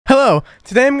Hello,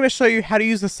 today I'm going to show you how to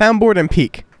use the Soundboard and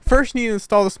Peak. First, you need to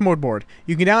install the SmoredBoard.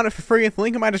 You can download it for free at the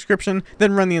link in my description,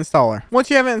 then run the installer.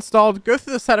 Once you have it installed, go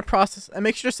through the setup process and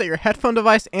make sure to set your headphone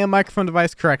device and microphone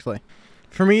device correctly.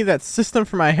 For me, that's system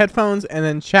for my headphones and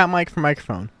then chat mic for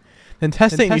microphone. Then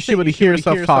test it and you should be able to hear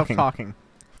yourself talking.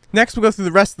 Next, we'll go through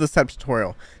the rest of the setup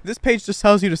tutorial. This page just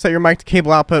tells you to set your mic to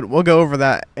cable output. We'll go over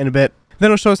that in a bit. Then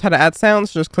it'll show us how to add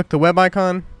sounds. So just click the web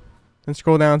icon, then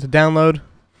scroll down to download.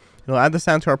 It'll add the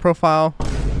sound to our profile.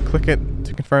 Click it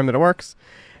to confirm that it works.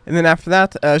 And then after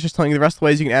that, it's just telling you the rest of the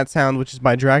ways you can add sound, which is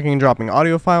by dragging and dropping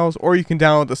audio files, or you can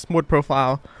download the SmoredBoard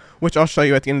Profile, which I'll show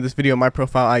you at the end of this video, my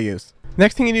profile I use.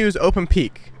 Next thing you do is open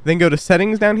Peak. Then go to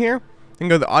Settings down here. Then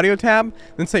go to the Audio tab.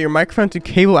 Then set your microphone to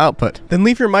cable output. Then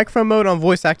leave your microphone mode on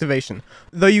voice activation.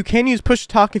 Though you can use push to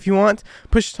talk if you want.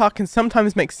 Push to talk can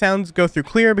sometimes make sounds go through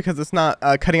clear because it's not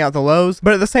cutting out the lows.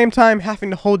 But at the same time, having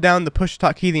to hold down the push to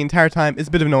talk key the entire time is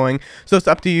a bit annoying. So it's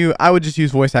up to you. I would just use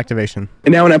voice activation.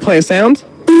 And now when I play a sound,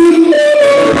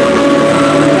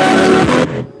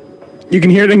 you can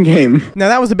hear it in game. Now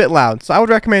that was a bit loud, so I would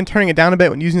recommend turning it down a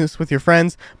bit when using this with your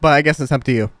friends, but I guess it's up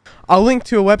to you. I'll link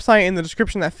to a website in the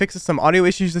description that fixes some audio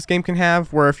issues this game can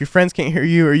have, where if your friends can't hear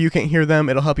you or you can't hear them,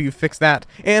 it'll help you fix that.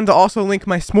 And I'll also link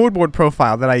my SmoredBoard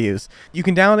profile that I use. You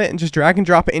can download it and just drag and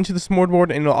drop it into the SmoredBoard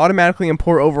and it'll automatically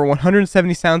import over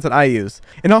 170 sounds that I use.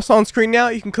 And also on screen now,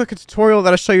 you can click a tutorial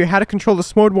that'll show you how to control the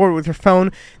SmoredBoard with your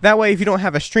phone. That way, if you don't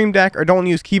have a Stream Deck or don't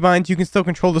use keybinds, you can still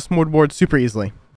control the SmoredBoard super easily.